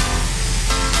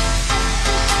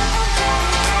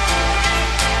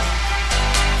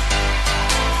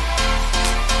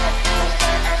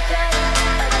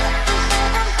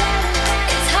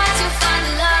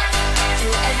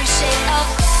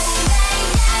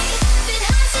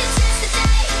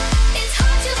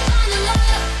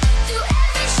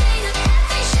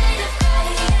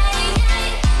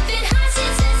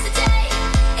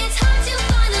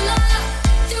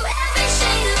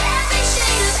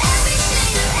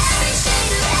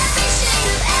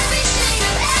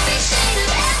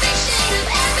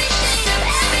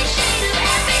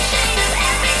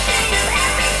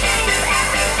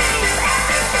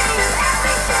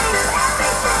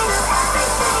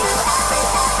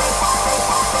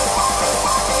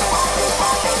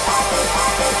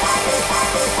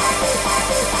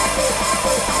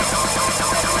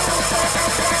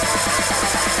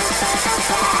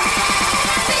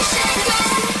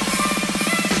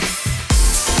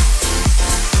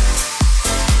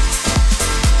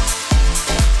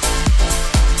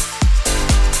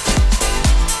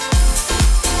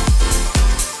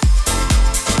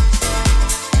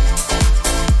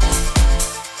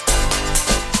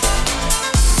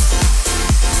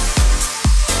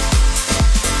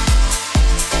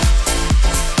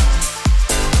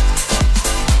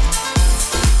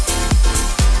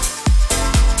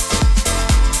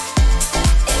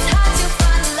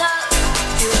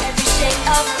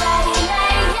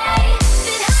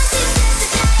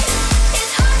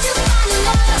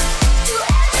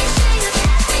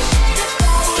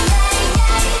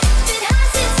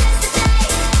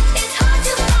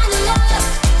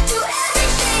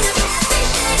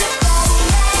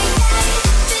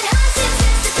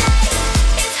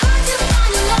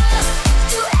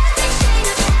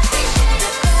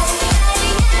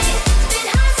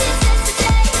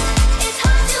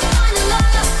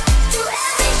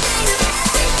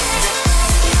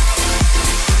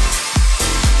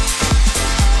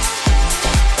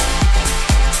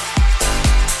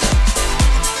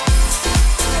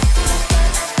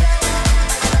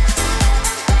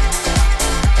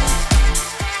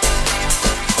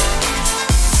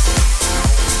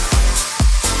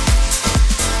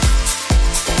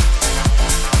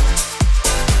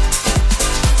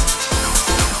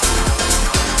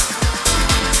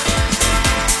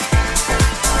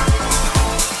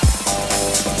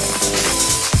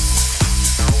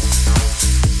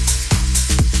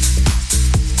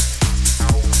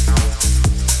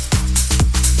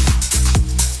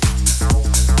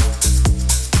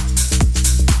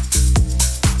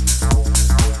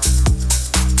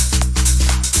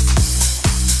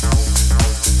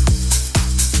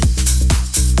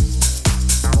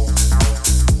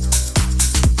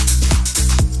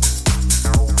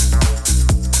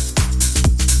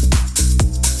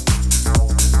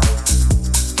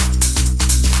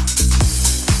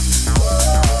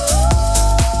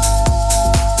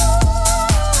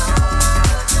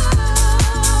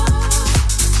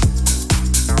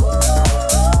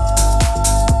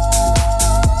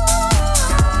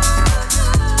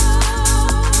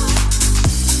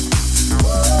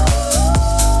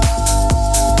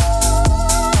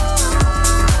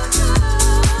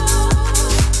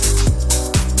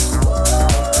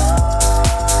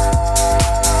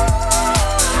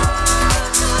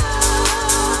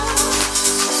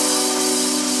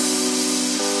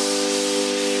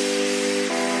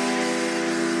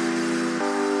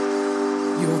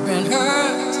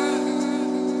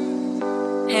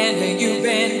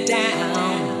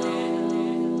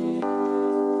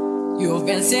 You've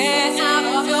been sent out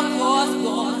of your course,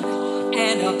 boy,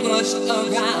 and are pushed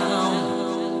around,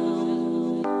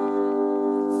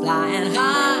 flying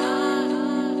high,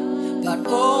 but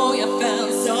oh, you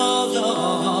felt so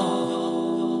low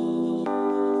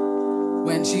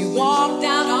when she walked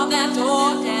out of that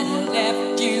door and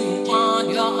left you on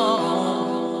your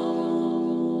own.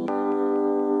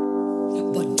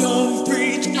 But don't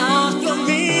reach out for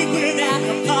me with an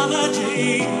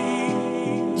apology.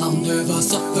 I'll never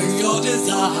suffer your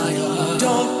desire.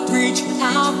 Don't reach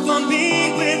out for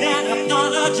me with an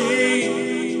apology,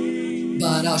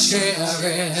 but I'll share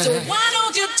it. So why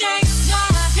don't you take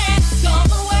my hand,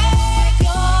 come away?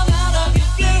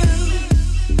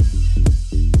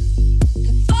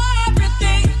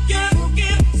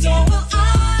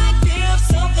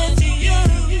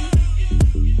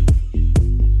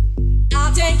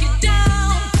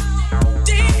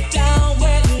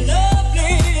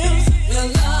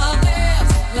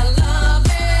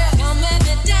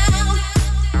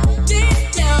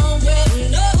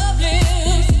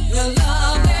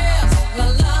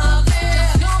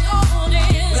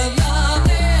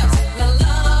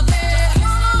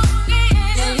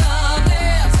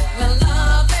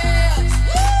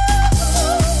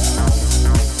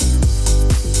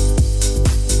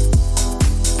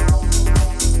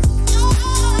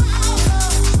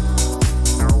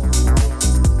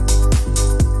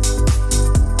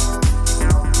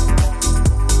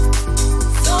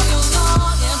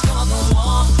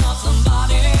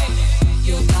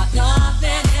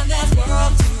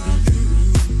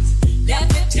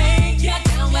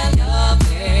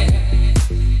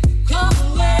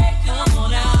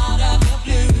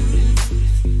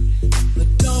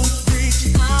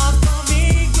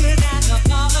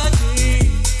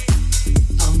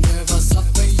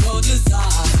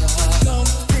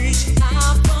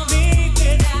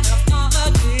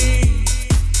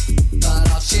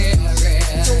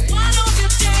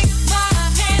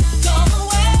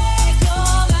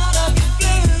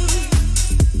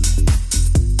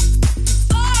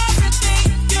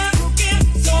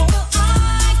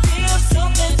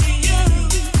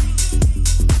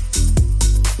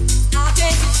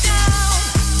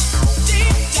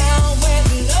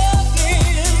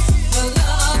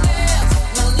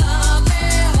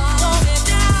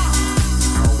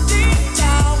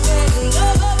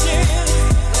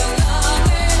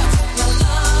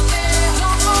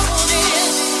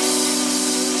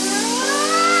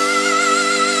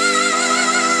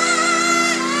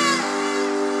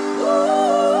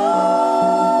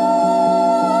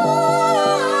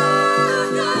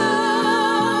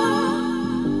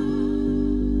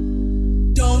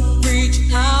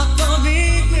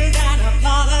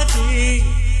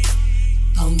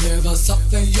 must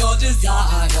soften your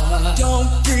desire.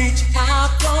 Don't reach out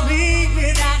for me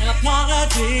without an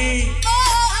apology.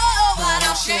 Oh, but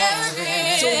I'll share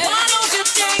it. So why don't you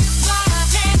take my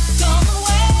hand, come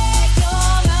away,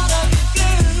 come out of your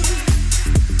blue.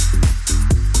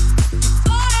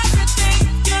 For everything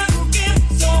you give,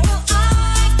 so will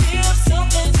I give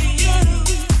something to you.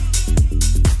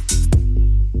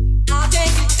 I'll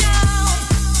take it down,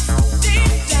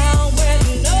 deep down where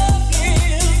love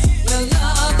lives, where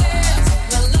love lives,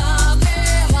 where love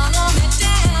lives. Follow me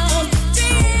down,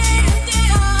 deep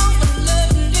down where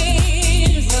love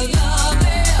lives, where love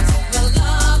lives, where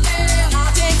love lives.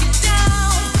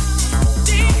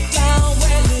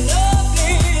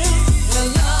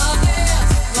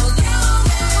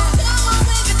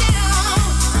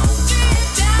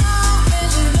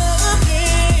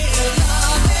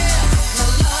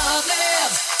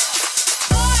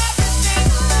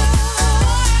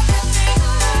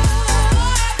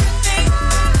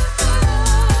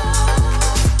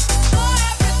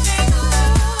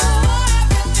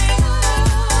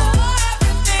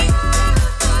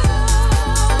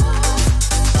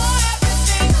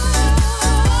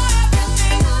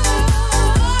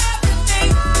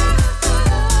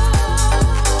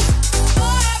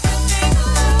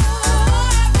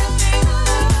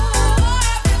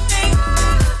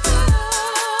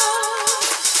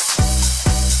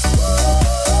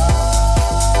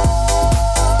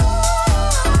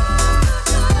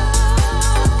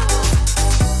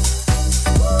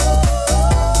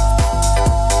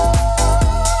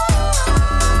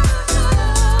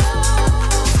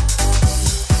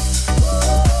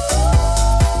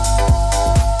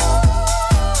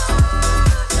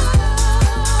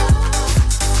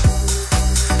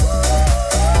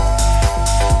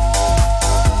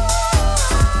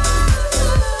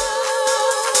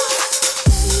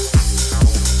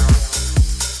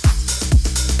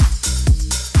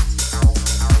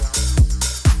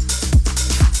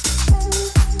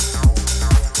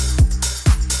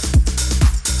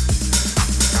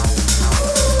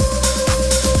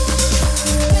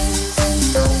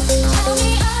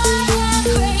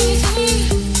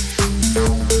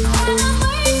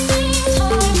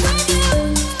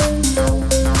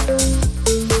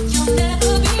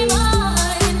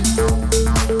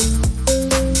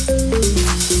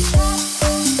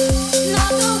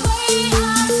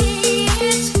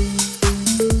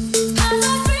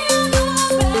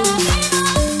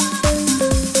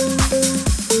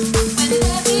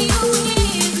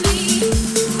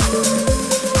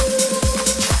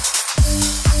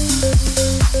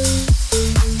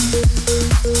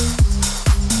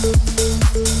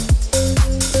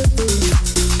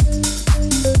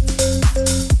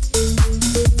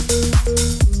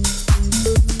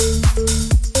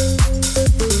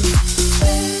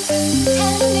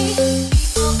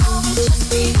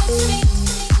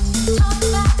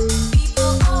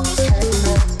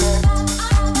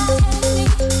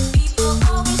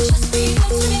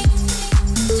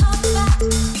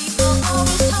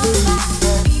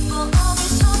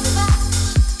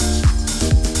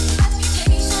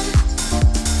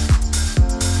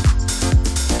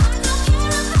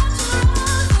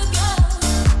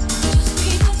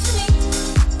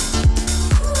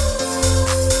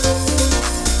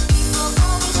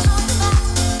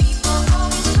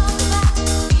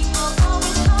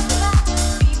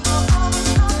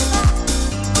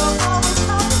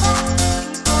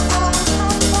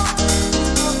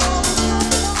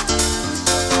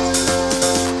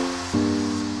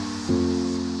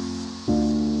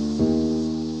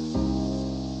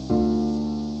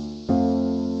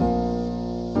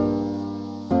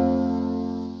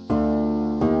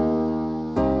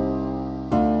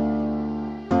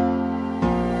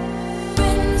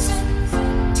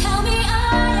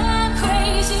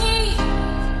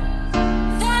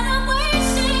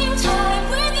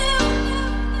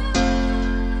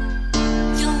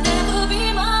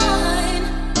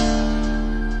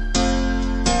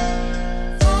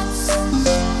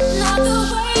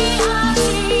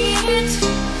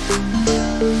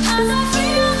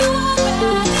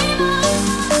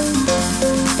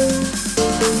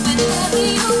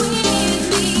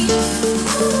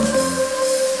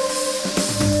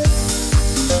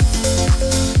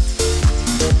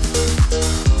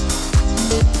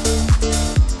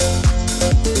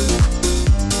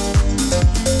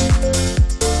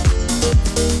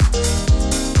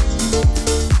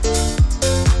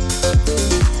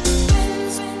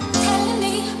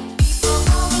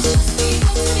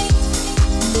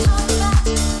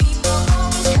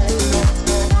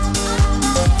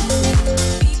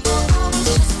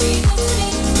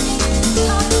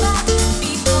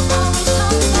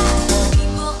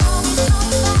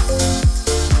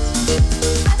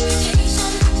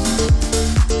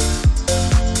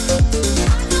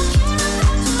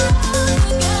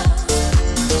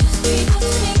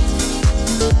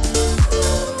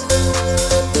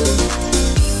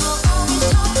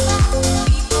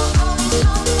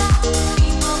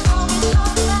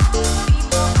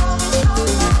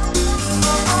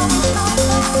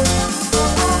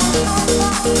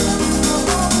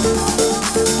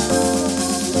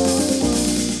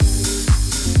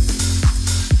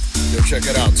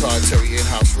 check it out, Todd Terry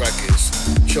In-House Records.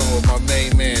 Chilling with my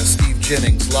main man, Steve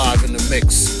Jennings, live in the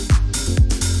mix.